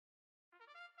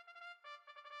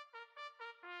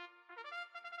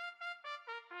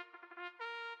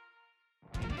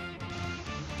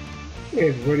Hey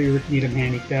everybody, Rick Needham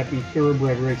handicapping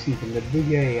thoroughbred racing from the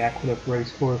Big A Aqueduct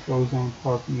Racecourse, Ozone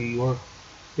Park, New York.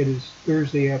 It is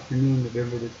Thursday afternoon,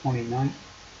 November the 29th,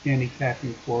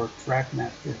 handicapping for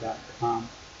Trackmaster.com.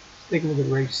 Let's take a look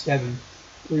at race 7,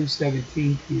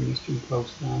 3:17 p.m. Eastern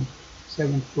Coast Time,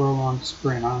 7th furlong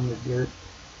sprint on the dirt.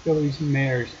 Fillies and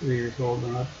mares 3 years old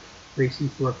and up, racing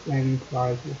for a flaming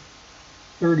prize of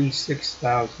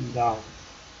 $36,000.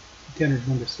 Contenders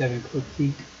number 7,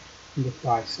 Critique. Number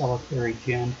 5, Solitary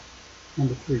Gem.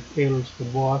 Number 3, Taylor's the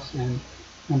Boss. And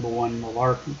number 1,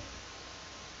 Malarkey.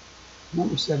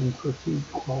 Number 7, Critique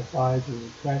qualifies as a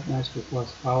Trackmaster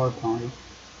Plus Power Pony.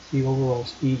 It's the overall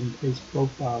speed and pace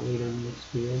profile leader in this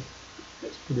field.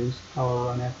 Has produced power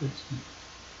run efforts in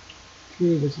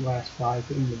 3 of his last 5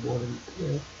 hitting the board in the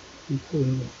pair,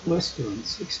 including a blistering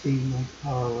 16-length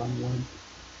power run win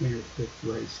in her 5th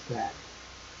race back.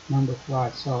 Number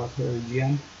 5, Solitary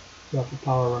Gem. Got the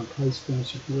power run place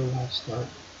finisher for the last start,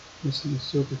 missing a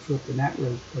circuit trip in that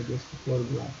race, but I guess the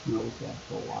photograph knows that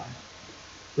for a while.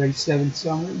 Race 7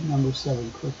 summary, number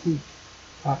 7, Critique.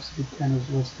 Tops of the contenders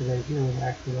listed right here with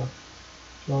Aqueduct,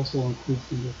 which also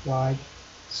includes number 5,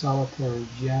 Solitary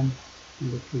Gem,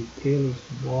 number 3, Taylor's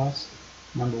the Boss,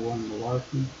 number 1,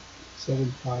 Malarkey,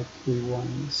 7-5-3-1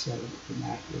 in the 7th from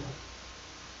Aqueduct.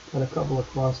 Got a couple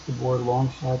across the board long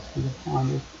shots for the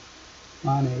Ponder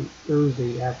on a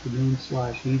Thursday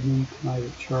afternoon/evening tonight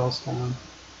at Charlestown.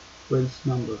 Race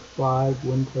number 5,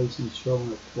 win placing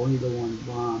showing a 20-1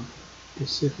 bomb,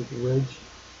 Pacific Ridge.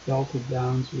 Delta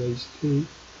Downs race 2,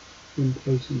 win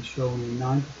placing showing a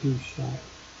 9-2 shot,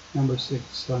 number 6,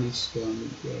 Sunny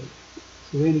Stormy Day.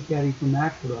 So handicapping from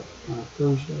Aqueduct on a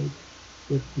Thursday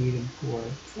with Needham for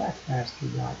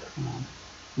Trackmaster.com.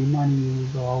 Reminding you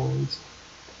as always,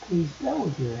 please bet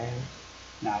with your head,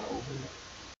 not over it.